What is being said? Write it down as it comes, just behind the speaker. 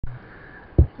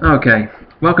Okay,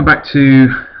 welcome back to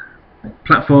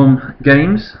platform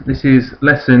games. This is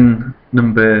lesson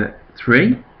number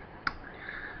 3.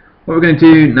 What we're going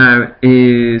to do now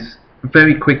is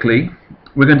very quickly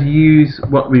we're going to use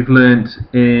what we've learned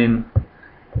in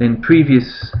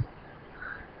previous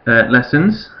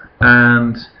lessons,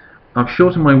 and I've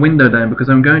shortened my window down because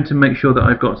I'm going to make sure that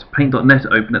I've got paint.net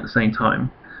open at the same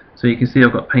time. So you can see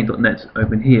I've got paint.net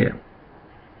open here.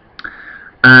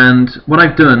 And what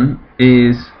I've done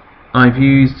is I've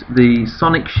used the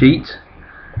Sonic sheet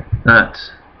that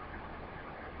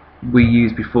we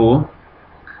used before,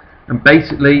 and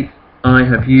basically I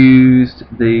have used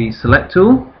the select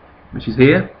tool, which is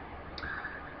here.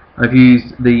 I've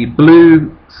used the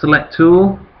blue select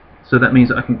tool, so that means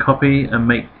that I can copy and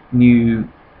make new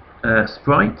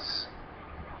sprites.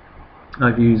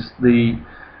 I've used the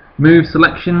move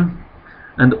selection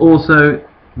and also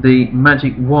the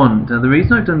magic wand. Now the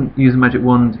reason I've use a magic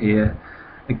wand here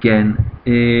again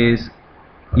is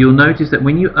you'll notice that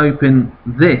when you open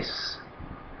this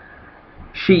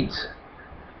sheet,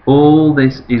 all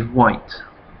this is white.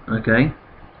 Okay,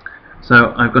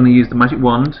 so I'm going to use the magic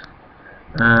wand,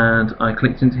 and I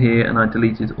clicked into here and I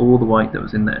deleted all the white that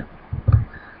was in there.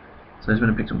 So when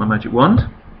I picked up my magic wand,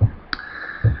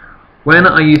 when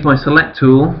I use my select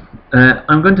tool,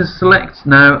 I'm going to select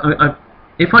now.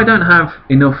 If I don't have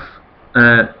enough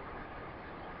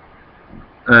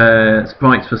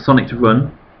sprites for Sonic to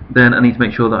run, then I need to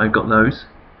make sure that I've got those.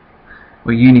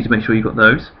 Well, you need to make sure you've got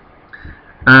those.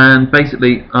 And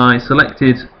basically, I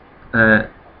selected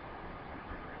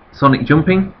Sonic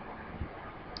jumping,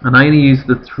 and I only use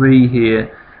the 3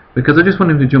 here because I just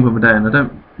want him to jump up and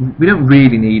down. We don't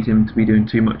really need him to be doing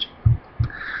too much.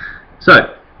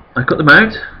 So I cut them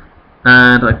out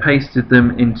and I pasted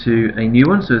them into a new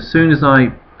one. So as soon as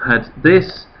I had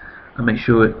this, I make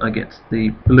sure I get the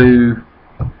blue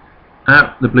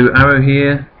arrow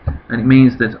here, and it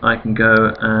means that I can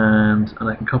go and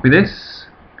I can copy this,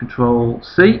 Control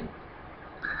C,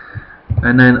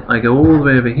 and then I go all the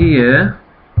way over here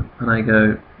and I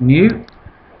go new,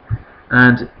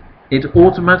 and it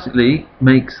automatically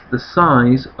makes the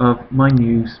size of my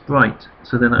new sprite,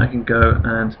 so then I can go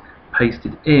and paste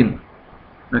it in.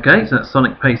 Okay, so that's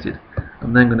Sonic pasted.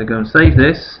 I'm then going to go and save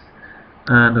this,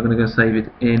 and I'm going to go save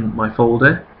it in my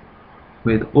folder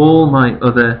with all my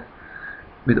other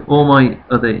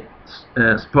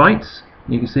sprites.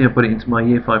 You can see I put it into my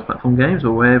Year 5 platform games,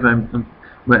 or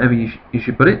wherever you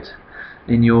should put it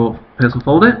in your personal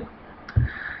folder.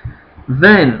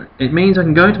 Then it means I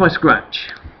can go into my Scratch,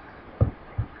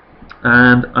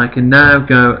 and I can now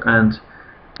go and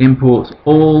import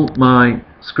all my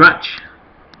Scratch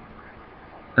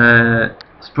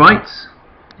sprites.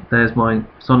 There's my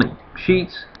Sonic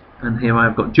sheet, and here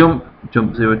I've got jump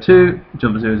 02,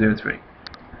 jump 003.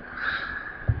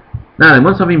 Now then,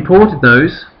 once I've imported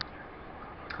those,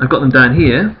 I've got them down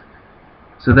here.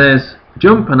 So there's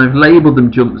jump, and I've labelled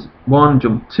them jump 1,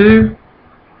 jump 2.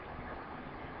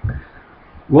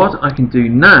 What I can do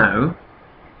now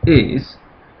is,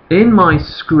 in my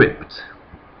script,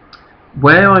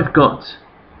 where I've got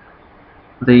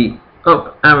the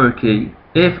up arrow key,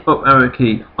 if up arrow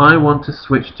key, I want to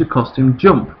switch to costume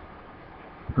jump.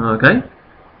 Okay.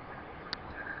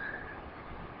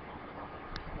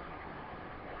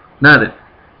 Now then,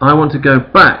 I want to go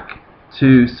back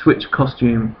to switch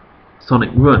costume Sonic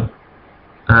run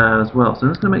as well. So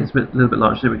I'm just going to make this a little bit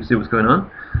larger so we can see what's going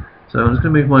on. So I'm just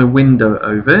going to move my window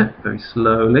over very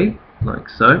slowly, like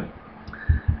so.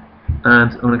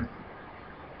 And I'm going to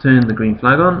turn the green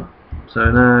flag on.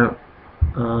 So now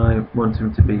I want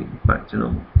him to be back to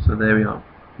normal. So there we are.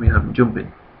 We have him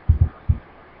jumping.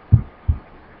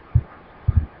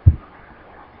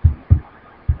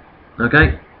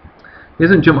 Okay. He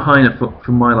doesn't jump high enough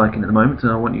for my liking at the moment,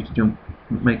 and I want you to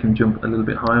make him jump a little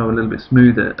bit higher or a little bit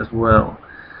smoother as well.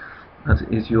 That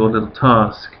is your little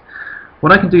task.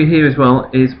 What I can do here as well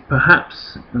is,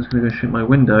 perhaps, I'm just going to go shrink my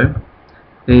window,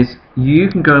 is you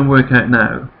can go and work out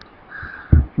now,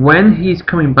 when he's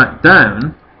coming back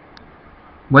down,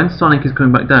 when Sonic is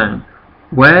coming back down,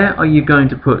 where are you going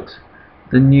to put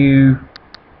the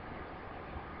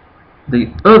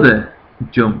other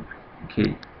jump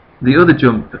key? The other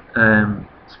jump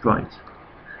sprite.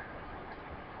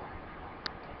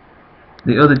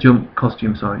 The other jump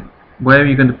costume, sorry. Where are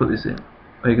you going to put this in?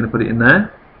 Are you going to put it in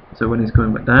there? So when he's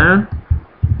coming back down,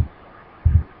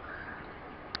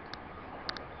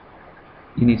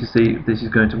 you need to see if this is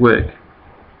going to work.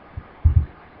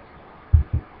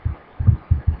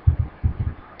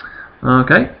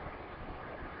 Okay.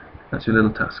 That's your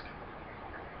little task.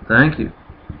 Thank you.